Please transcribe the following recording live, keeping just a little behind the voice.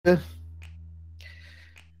We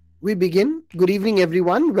begin. Good evening,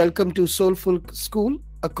 everyone. Welcome to Soulful School,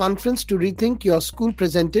 a conference to rethink your school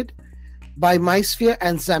presented by MySphere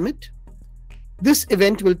and Zamet. This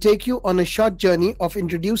event will take you on a short journey of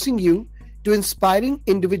introducing you to inspiring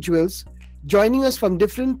individuals joining us from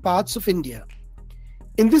different parts of India.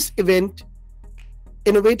 In this event,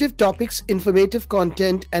 innovative topics, informative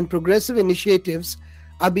content, and progressive initiatives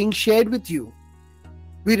are being shared with you.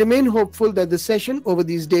 We remain hopeful that the session over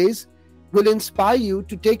these days will inspire you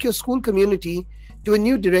to take your school community to a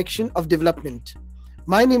new direction of development.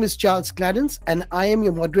 My name is Charles Clarence and I am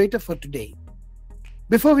your moderator for today.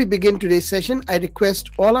 Before we begin today's session, I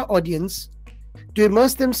request all our audience to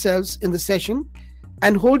immerse themselves in the session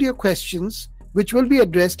and hold your questions, which will be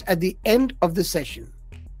addressed at the end of the session.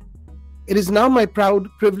 It is now my proud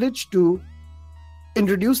privilege to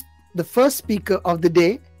introduce the first speaker of the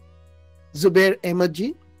day, Zubair Ahmed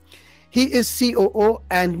Ji. He is COO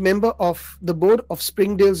and member of the board of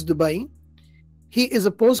Springdales Dubai. He is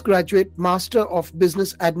a postgraduate master of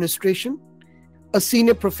business administration, a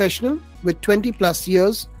senior professional with 20 plus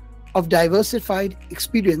years of diversified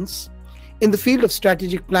experience in the field of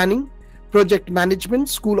strategic planning, project management,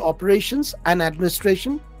 school operations and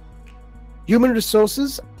administration, human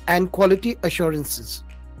resources and quality assurances.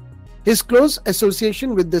 His close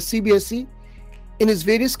association with the CBSE in his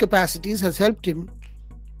various capacities has helped him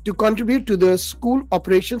to contribute to the school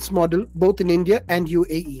operations model both in India and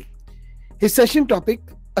UAE. His session topic,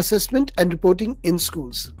 assessment and reporting in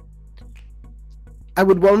schools. I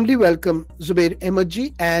would warmly welcome Zubair Ahmed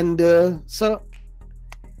Ji and sir,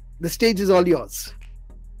 the stage is all yours.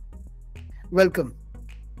 Welcome.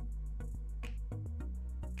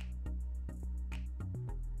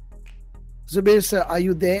 Zubair sir, are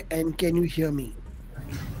you there and can you hear me?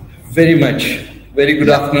 Very much. Very good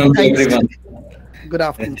afternoon to everyone. Good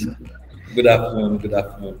afternoon, sir. Good afternoon.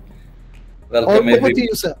 Welcome, Over everyone. to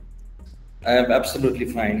you, sir. I am absolutely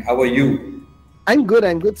fine. How are you? I'm good,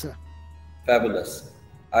 sir. Fabulous.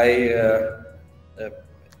 At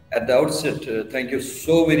the outset, thank you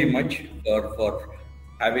so very much for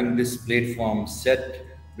having this platform set,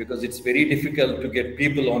 because it's very difficult to get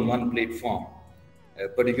people on one platform,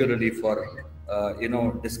 particularly for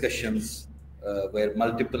discussions where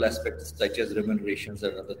multiple aspects such as remunerations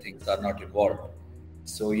and other things are not involved.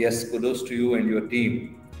 So yes, kudos to you and your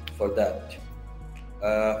team for that.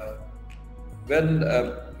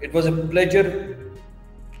 It was a pleasure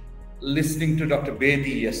listening to Dr.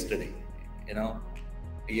 Bedi yesterday,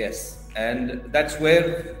 yes. And that's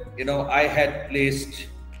where, I had placed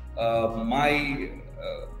my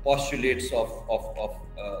postulates of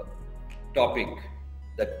topic,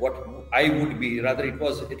 that what I would be, rather it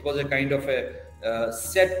was a kind of a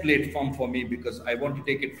set platform for me, because I want to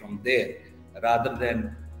take it from there rather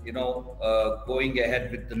than going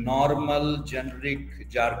ahead with the normal generic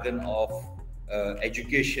jargon of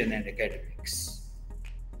education and academics.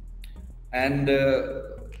 And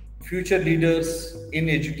future leaders in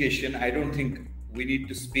education, I don't think we need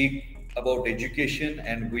to speak about education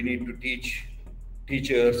and we need to teach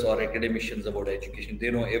teachers or academicians about education.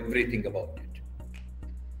 They know everything about it.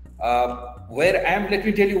 Let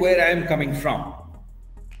me tell you where I am coming from.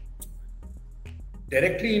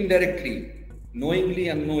 Directly, indirectly, knowingly,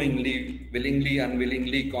 unknowingly, willingly,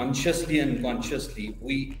 unwillingly, consciously, unconsciously,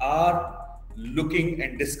 we are looking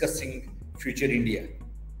and discussing future India.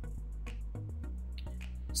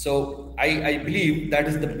 So I believe that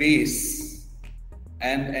is the base.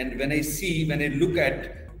 And when I look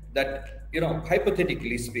at that,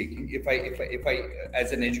 hypothetically speaking, if I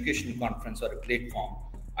as an education conference or a platform,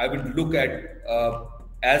 I would look at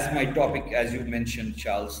as my topic, as you mentioned,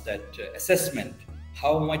 Charles, that assessment,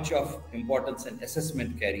 how much of importance an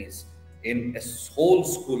assessment carries in a whole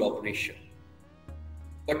school operation.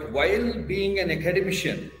 But while being an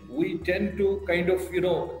academician, we tend to kind of,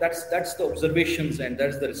 that's the observations and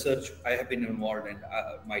that's the research I have been involved and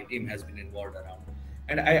my team has been involved around.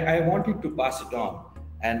 And I wanted to pass it on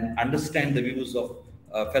and understand the views of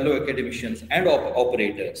fellow academicians and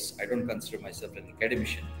operators. I don't consider myself an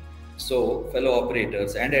academician. So fellow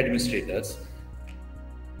operators and administrators,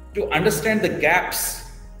 to understand the gaps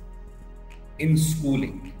in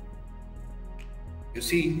schooling. You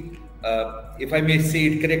see, if I may say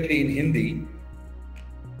it correctly in Hindi,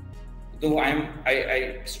 though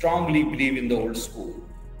I strongly believe in the old school,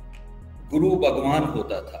 Guru Bhagwan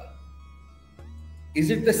hota tha. Is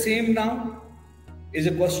it the same now? Is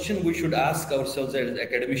a question we should ask ourselves as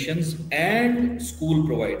academicians and school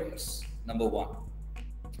providers. Number one.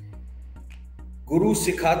 Guru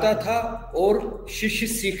sikhata tha or shishya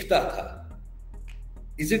seekhta tha.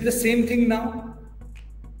 Is it the same thing now?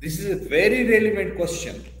 This is a very relevant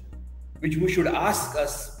question. which we should ask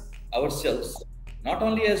ourselves, not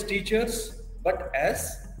only as teachers, but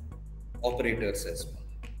as operators as well.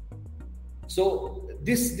 So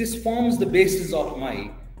this forms the basis of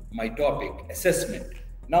my topic, assessment.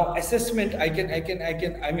 Now, assessment,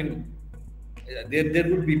 I mean, there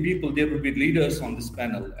would be people, there would be leaders on this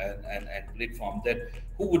panel and platform that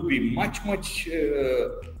who would be much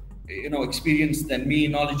experienced than me,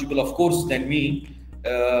 knowledgeable, of course, than me,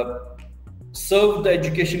 served the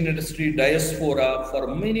education industry diaspora for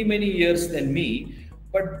many years than me,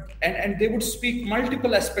 but and they would speak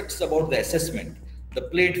multiple aspects about the assessment, the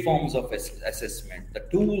platforms of assessment, the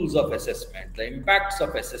tools of assessment, the impacts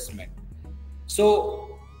of assessment.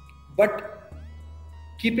 So, but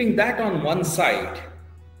keeping that on one side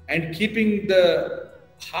and keeping the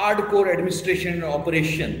hardcore administration and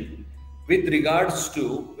operation with regards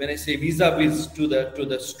to, when I say vis-a-vis to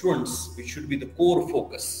the students, which should be the core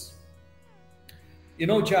focus. You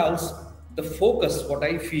know, Charles, the focus, what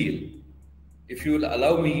I feel, if you will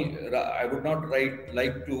allow me, I would not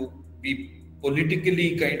like to be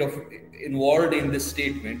politically kind of involved in this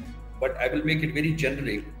statement, but I will make it very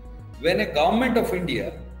generic. When a government of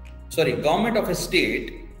a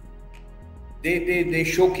state, they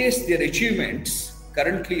showcase their achievements.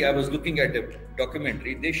 Currently, I was looking at a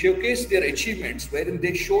documentary. They showcase their achievements wherein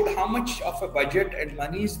they showed how much of a budget and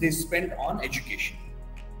monies they spent on education.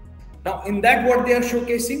 Now, in that, what they are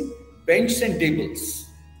showcasing? Benches and tables,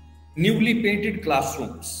 newly painted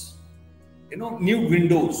classrooms, new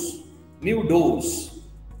windows, new doors.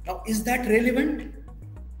 Now, is that relevant?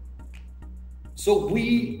 So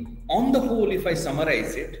we, on the whole, if I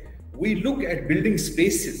summarize it, we look at building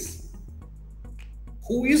spaces.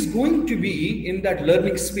 Who is going to be in that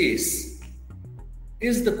learning space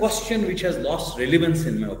is the question which has lost relevance,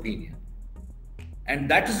 in my opinion. And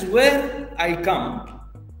that is where I come.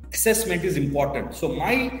 Assessment is important. So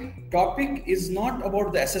my topic is not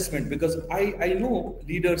about the assessment, because I know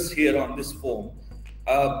leaders here on this forum.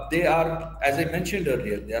 They are, as I mentioned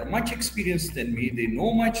earlier, they are much experienced than me. They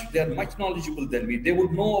know much. They are much knowledgeable than me. They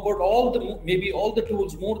would know about maybe all the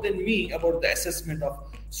tools more than me about the assessment of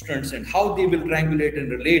students and how they will triangulate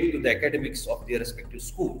and relate to the academics of their respective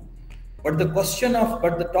school. But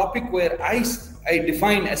the topic where I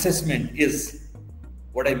define assessment is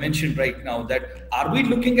what I mentioned right now, that are we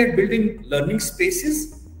looking at building learning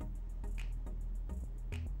spaces,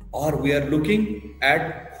 or we are looking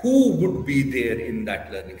at who would be there in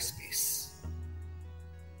that learning space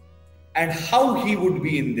and how he would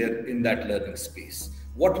be in that learning space?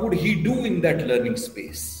 What would he do in that learning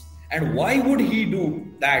space, and why would he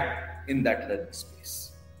do that in that learning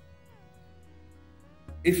space?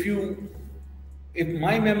 If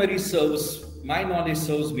my memory serves, my knowledge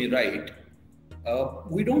serves me right,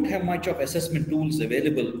 we don't have much of assessment tools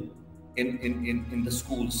available in the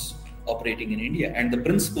schools operating in India, and the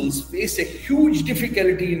principals face a huge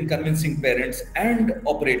difficulty in convincing parents and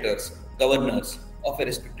operators, governors of a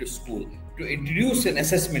respective school to introduce an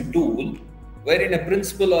assessment tool wherein a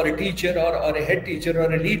principal or a teacher or a head teacher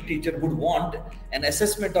or a lead teacher would want an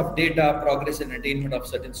assessment of data, progress and attainment of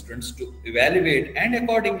certain students to evaluate and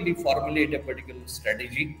accordingly formulate a particular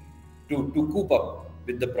strategy to cope up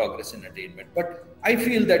with the progress and attainment. But I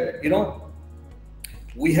feel that,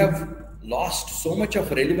 we have lost so much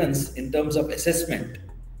of relevance in terms of assessment.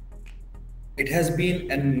 It has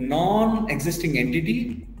been a non-existing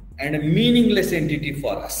entity and a meaningless entity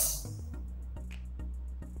for us.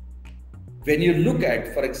 When you look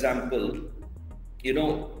at, for example,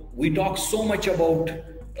 we talk so much about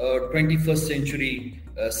 21st century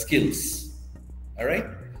skills, all right?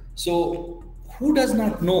 So who does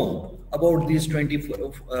not know about these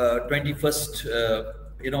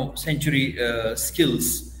 21st century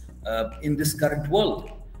skills in this current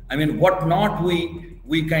world? I mean, what not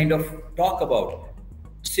we kind of talk about.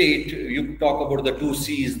 You talk about the 2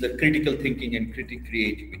 C's, the critical thinking and critical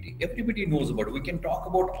creativity. Everybody knows about it. We can talk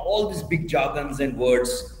about all these big jargons and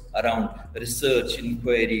words around research,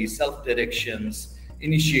 inquiry, self-directions,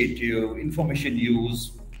 initiative, information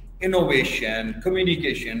use, innovation,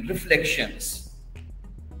 communication, reflections.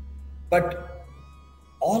 But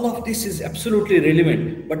all of this is absolutely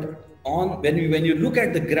relevant. But when you look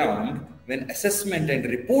at the ground, when assessment and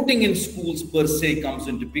reporting in schools per se comes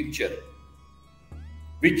into picture,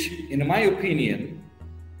 which in my opinion,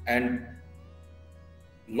 and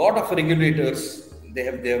a lot of regulators, they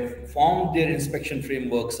have formed their inspection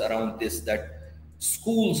frameworks around this, that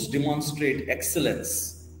schools demonstrate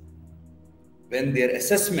excellence when their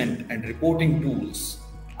assessment and reporting tools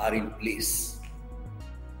are in place.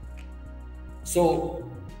 So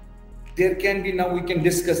there can be, now we can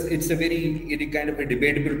discuss, it's a very kind of a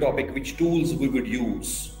debatable topic, which tools we would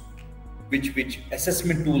use. which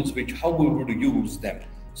assessment tools, how we would use them.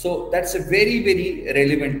 So that's a very, very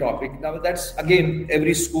relevant topic. Now that's again,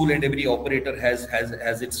 every school and every operator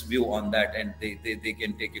has its view on that, and they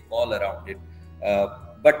can take a call around it.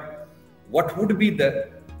 But what would be the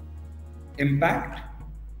impact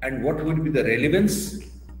and what would be the relevance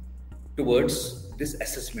towards this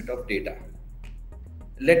assessment of data?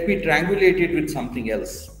 Let me triangulate it with something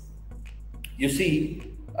else. You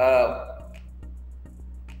see,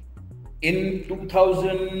 in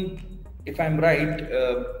 2000, if I'm right,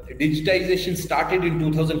 digitization started in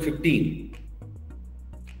 2015.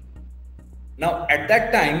 Now, at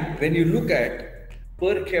that time, when you look at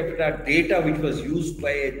per capita data which was used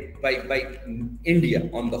by India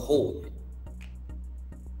on the whole,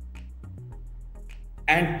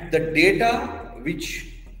 and the data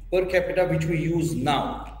per capita which we use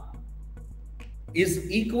now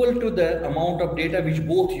is equal to the amount of data which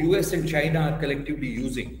both US and China are collectively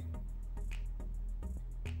using.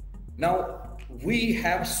 Now, we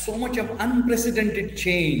have so much of unprecedented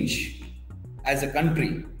change as a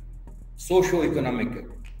country, socio-economic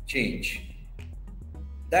change,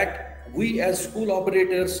 that we as school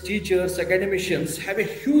operators, teachers, academicians have a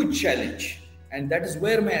huge challenge. And that is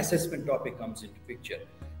where my assessment topic comes into picture.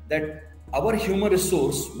 That our human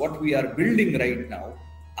resource, what we are building right now,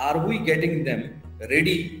 are we getting them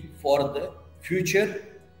ready for the future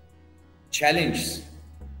challenge?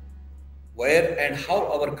 Where and how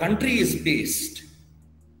our country is based.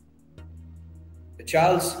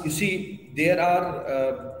 Charles, you see, there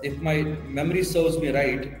are, if my memory serves me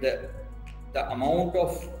right, the amount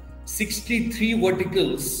of 63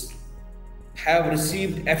 verticals have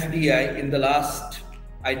received FDI in the last,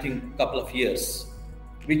 I think, couple of years,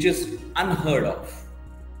 which is unheard of.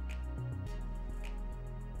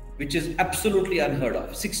 Which is absolutely unheard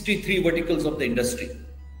of. 63 verticals of the industry.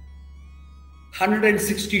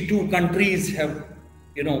 162 countries have,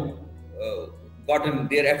 gotten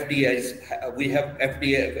their FDIs. We have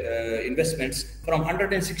FDI investments from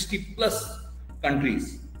 160 plus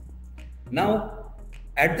countries. Now,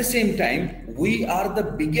 at the same time, we are the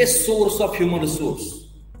biggest source of human resource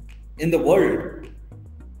in the world.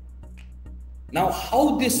 Now,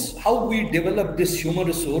 how we develop this human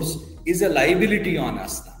resource is a liability on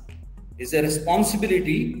us now, is a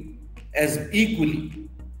responsibility as equally.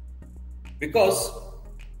 Because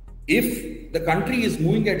if the country is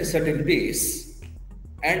moving at a certain pace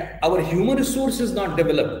and our human resource is not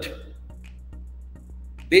developed,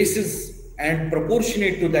 basis and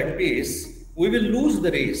proportionate to that pace, we will lose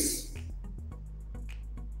the race.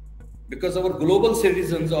 Because our global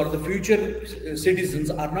citizens or the future citizens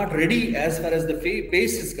are not ready as far as the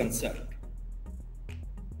pace is concerned.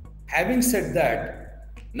 Having said that,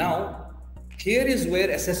 now here is where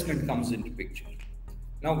assessment comes into picture.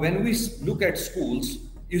 Now, when we look at schools,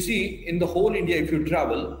 you see in the whole India, if you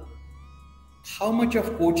travel, how much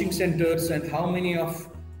of coaching centers and how many of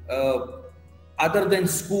other than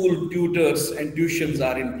school tutors and tuitions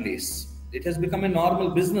are in place. It has become a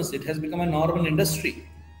normal business. It has become a normal industry.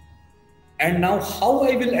 And now how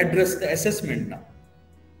I will address the assessment now?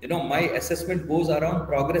 My assessment goes around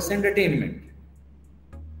progress and attainment.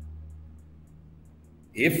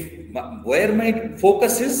 Where my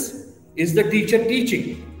focus is the teacher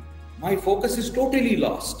teaching. My focus is totally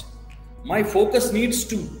lost. My focus needs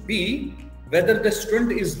to be whether the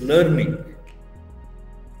student is learning.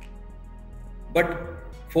 But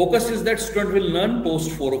focus is that student will learn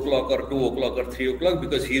post 4 o'clock or 2 o'clock or 3 o'clock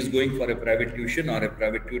because he is going for a private tuition or a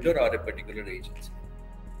private tutor or a particular agency.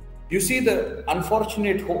 You see the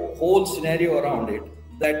unfortunate whole scenario around it,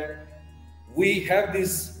 that we have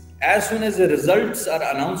this. As soon as the results are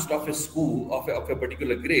announced of a school, of a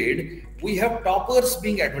particular grade, we have toppers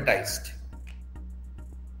being advertised.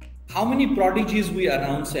 How many prodigies we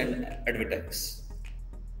announce and advertise?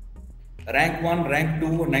 Rank 1, rank 2,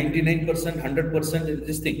 99%, 100%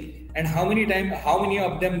 this thing. And how many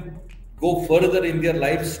of them go further in their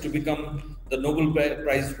lives to become the Nobel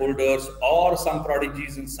Prize holders or some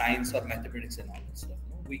prodigies in science or mathematics and all that stuff?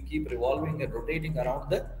 We keep revolving and rotating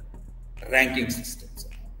around the ranking systems.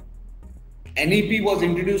 NEP was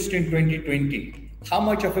introduced in 2020. How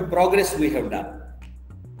much of a progress we have done?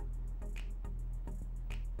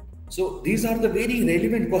 So these are the very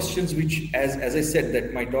relevant questions which, as I said,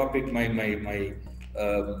 that my topic, my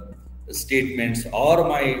statements or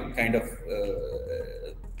my kind of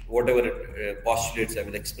whatever postulates I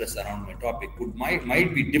will express around my topic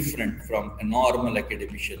might be different from a normal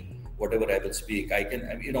academician. Whatever I will speak,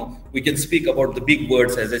 we can speak about the big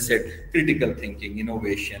words, as I said, critical thinking,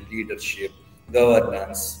 innovation, leadership,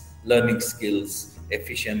 governance, learning skills,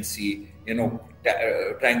 efficiency,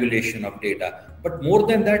 triangulation of data. But more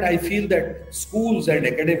than that, I feel that schools and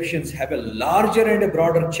academicians have a larger and a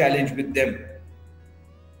broader challenge with them.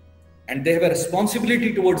 And they have a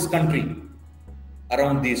responsibility towards country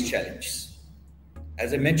around these challenges.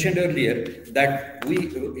 As I mentioned earlier, that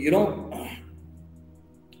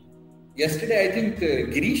yesterday I think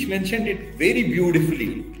Girish mentioned it very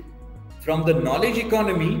beautifully. From the knowledge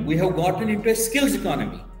economy, we have gotten into a skills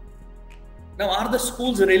economy. Now, are the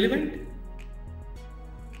schools relevant?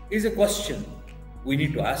 Is a question we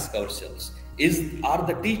need to ask ourselves. Are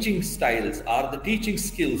the teaching styles, are the teaching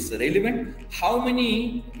skills relevant? How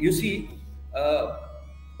many,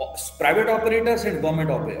 private operators and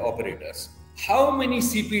government operators, how many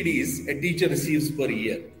CPDs a teacher receives per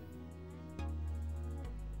year?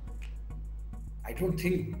 I don't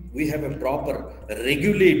think we have a proper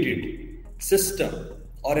regulated system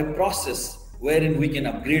or a process wherein we can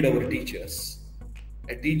upgrade our teachers.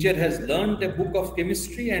 A teacher has learned a book of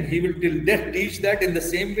chemistry and he will till death teach that in the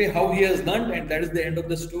same way how he has learned, and that is the end of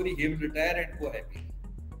the story. He will retire and go happy.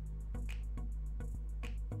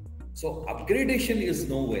 So upgradation is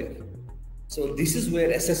nowhere. So this is where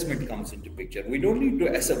assessment comes into picture. We don't need to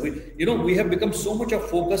assess. We have become so much of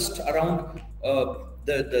focused around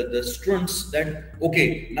the students that,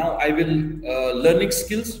 okay, now I will learning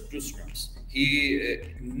skills to students.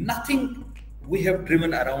 Nothing we have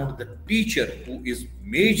driven around the teacher who is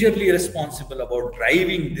majorly responsible about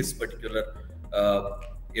driving this particular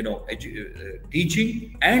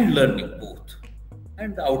teaching and learning both.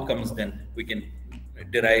 And the outcomes then we can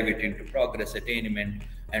derive it into progress, attainment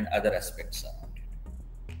and other aspects around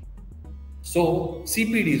it. So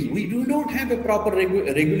CPDs, we do not have a proper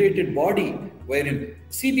regulated body, wherein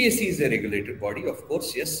CBSE is a regulated body, of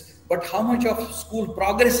course, yes, but how much of school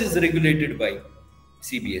progress is regulated by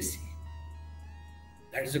CBSE?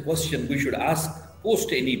 That is a question we should ask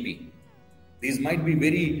post NEP. These might be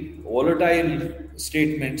very volatile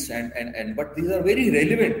statements, but these are very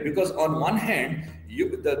relevant, because on one hand,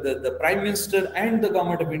 the Prime Minister and the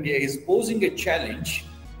Government of India is posing a challenge,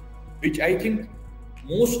 which I think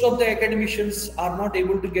most of the academicians are not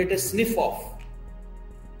able to get a sniff of.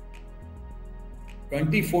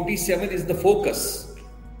 2047 is the focus,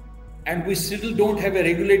 and we still don't have a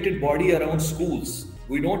regulated body around schools.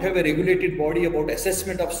 We don't have a regulated body about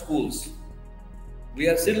assessment of schools. We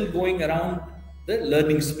are still going around the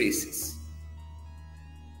learning spaces.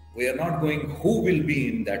 We are not going who will be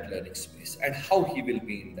in that learning space and how he will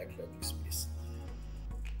be in that learning space.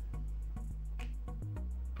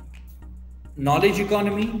 Knowledge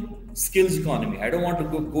economy, skills economy. I don't want to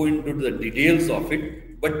go into the details of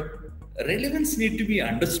it, but relevance need to be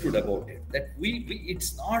understood about it. That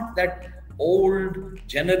it's not that old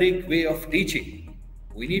generic way of teaching.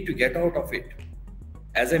 We need to get out of it.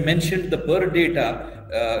 As I mentioned, the per data,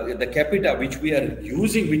 the capita which we are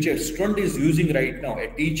using, which a student is using right now, a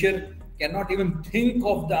teacher cannot even think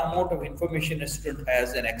of the amount of information a student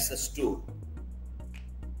has and access to,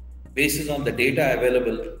 based on the data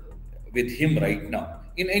available with him right now,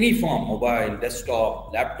 in any form, mobile,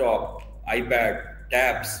 desktop, laptop, iPad,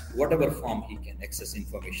 tabs, whatever form he can access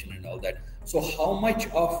information and all that. So how much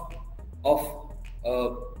of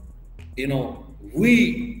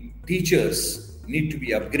we teachers need to be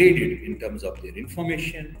upgraded in terms of their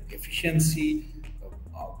information, efficiency,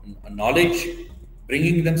 knowledge,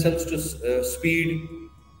 bringing themselves to speed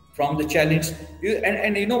from the challenge.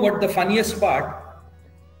 And you know what the funniest part?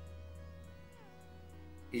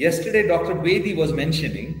 Yesterday, Dr. Bedi was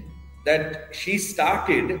mentioning that she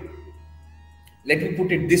started, let me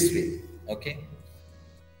put it this way, okay?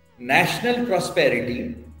 National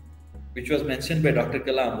prosperity, which was mentioned by Dr.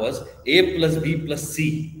 Kalam, was A plus B plus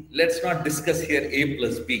C. Let's not discuss here A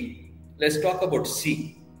plus B. Let's talk about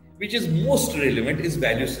C, which is most relevant, is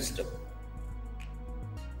value system.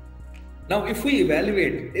 Now, if we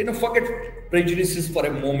evaluate, forget prejudices for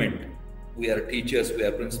a moment. We are teachers, we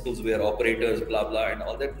are principals, we are operators, blah, blah, and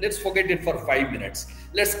all that. Let's forget it for 5 minutes.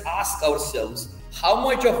 Let's ask ourselves, how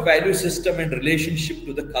much of value system and relationship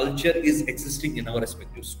to the culture is existing in our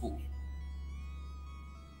respective school?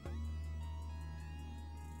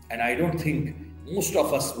 And I don't think most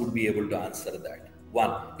of us would be able to answer that.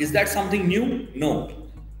 One, is that something new? No.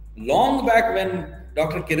 Long back when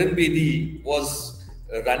Dr. Kiran Bedi was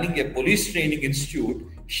running a police training institute,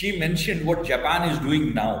 she mentioned what Japan is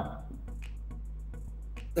doing now.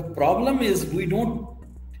 The problem is we don't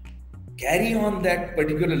carry on that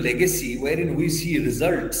particular legacy wherein we see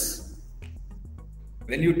results.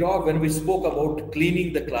 When we spoke about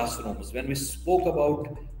cleaning the classrooms, when we spoke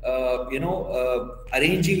about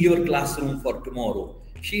arranging your classroom for tomorrow,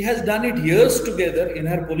 she has done it years together in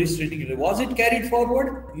her police training. Was it carried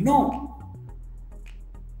forward? No.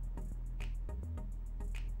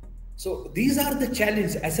 So these are the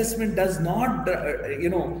challenges. Assessment does not,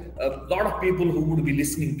 a lot of people who would be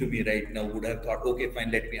listening to me right now would have thought, okay, fine,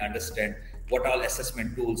 let me understand what all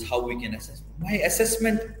assessment tools, how we can assess. My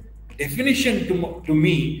assessment definition to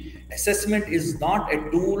me, assessment is not a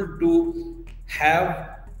tool to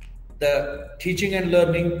have the teaching and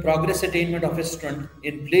learning progress attainment of a student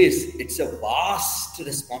in place. It's a vast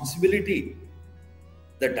responsibility.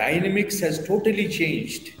 The dynamics has totally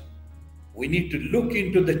changed. We need to look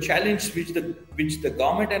into the challenge which the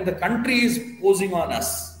government and the country is posing on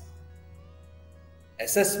us.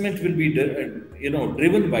 Assessment will be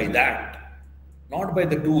driven by that, not by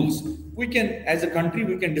the tools. We can, as a country,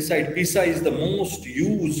 we can decide PISA is the most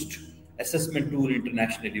used assessment tool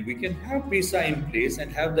internationally. We can have PISA in place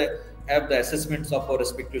and have the assessments of our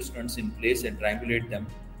respective students in place and triangulate them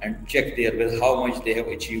and check how much they have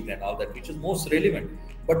achieved and all that, which is most relevant.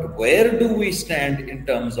 But where do we stand in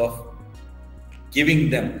terms of giving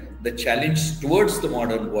them the challenge towards the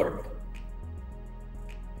modern world?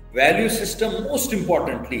 Value system, most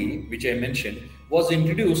importantly, which I mentioned, was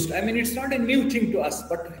introduced. I mean, it's not a new thing to us,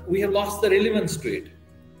 but we have lost the relevance to it.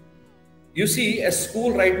 You see, a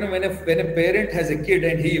school right now, when a parent has a kid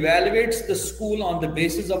and he evaluates the school on the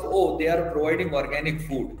basis of, oh, they are providing organic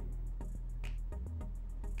food.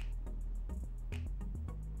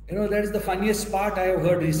 That is the funniest part I have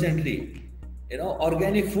heard recently.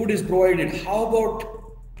 Organic food is provided. How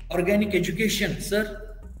about organic education,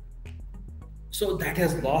 sir? So that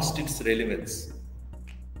has lost its relevance.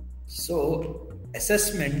 So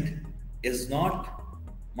assessment is not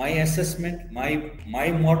my assessment,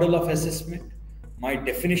 my model of assessment, my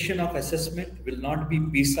definition of assessment will not be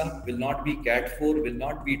PISA, will not be CAT4, will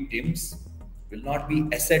not be TIMSS, will not be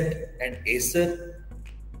ASSET and ACER.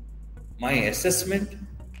 My assessment,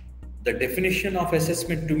 the definition of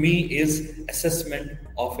assessment to me is assessment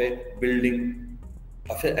of a building,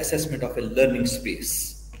 assessment of a learning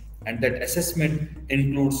space. And that assessment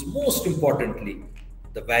includes, most importantly,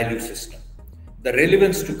 the value system, the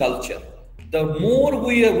relevance to culture. The more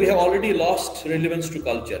we have already lost relevance to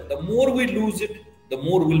culture, the more we lose it, the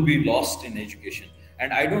more will be lost in education.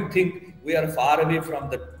 And I don't think we are far away from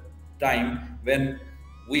the time when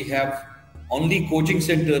we have only coaching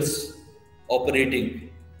centers operating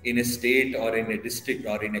in a state or in a district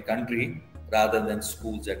or in a country rather than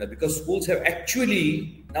schools. Because schools have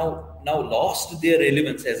actually now lost their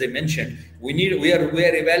relevance. As I mentioned, we are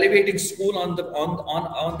evaluating school on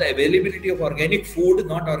the availability of organic food,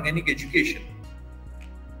 not organic education.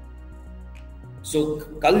 So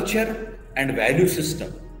culture and value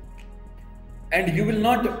system. And you will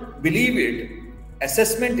not believe it,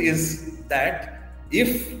 assessment is that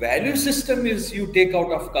if value system is you take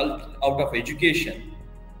out of education,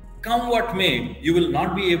 come what may, you will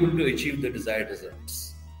not be able to achieve the desired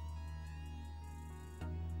results.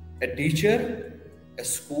 A teacher, a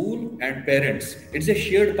school, and parents, it's a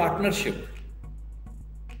shared partnership.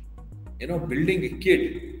 Building a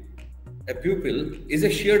kid, a pupil, is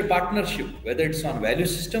a shared partnership, whether it's on value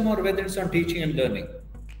system or whether it's on teaching and learning.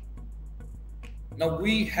 Now,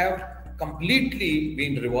 we have completely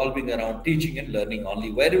been revolving around teaching and learning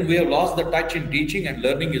only, wherein we have lost the touch in teaching and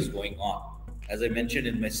learning is going on. As I mentioned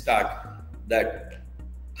in my start, that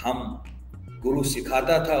hum guru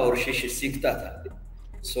sikhata tha aur shishya seekhta tha.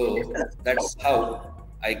 So that's how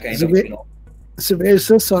I kind of, Zubair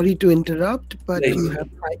sir, sorry to interrupt, but you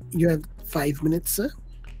have 5 minutes, sir.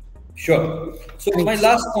 Sure. So my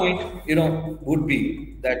last point, would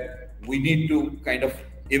be that we need to kind of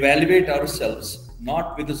evaluate ourselves,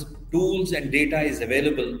 not because tools and data is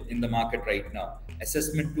available in the market right now.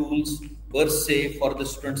 Assessment tools per se for the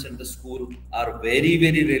students in the school are very,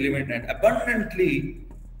 very relevant and abundantly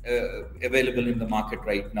available in the market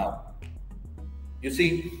right now. You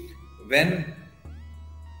see, when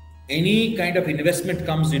any kind of investment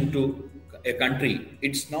comes into a country,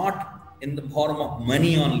 it's not in the form of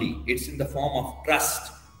money only, it's in the form of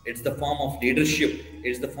trust, it's the form of leadership,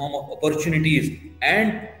 it's the form of opportunities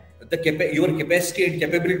and your capacity and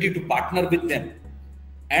capability to partner with them,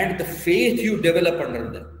 and the faith you develop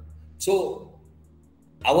under them. So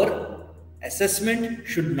our assessment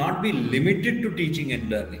should not be limited to teaching and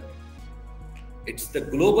learning. It's the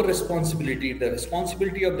global responsibility, the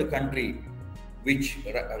responsibility of the country, which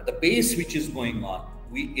the pace which is going on,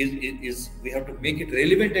 we have to make it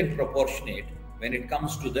relevant and proportionate when it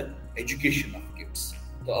comes to the education of kids.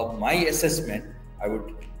 So of my assessment, I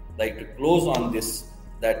would like to close on this,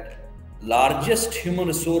 that largest human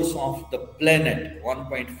resource of the planet,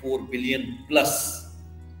 1.4 billion plus,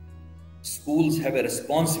 schools have a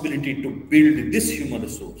responsibility to build this human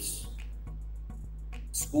resource.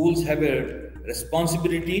 Schools have a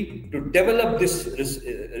responsibility to develop this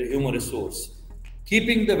human resource,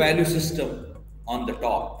 keeping the value system on the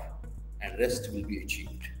top, and rest will be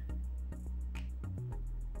achieved.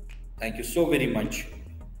 Thank you so very much,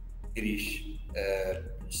 Girish.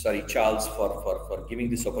 Charles, for giving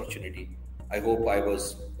this opportunity. I hope I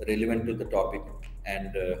was relevant to the topic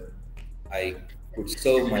and I could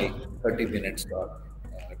serve my 30 minutes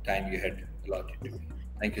time you had allotted to me.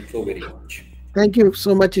 Thank you so very much. Thank you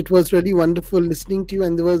so much. It was really wonderful listening to you,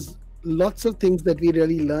 and there was lots of things that we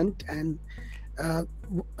really learned, and a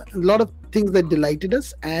lot of things that delighted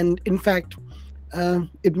us. And in fact,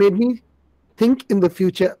 it made me think in the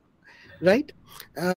future, right?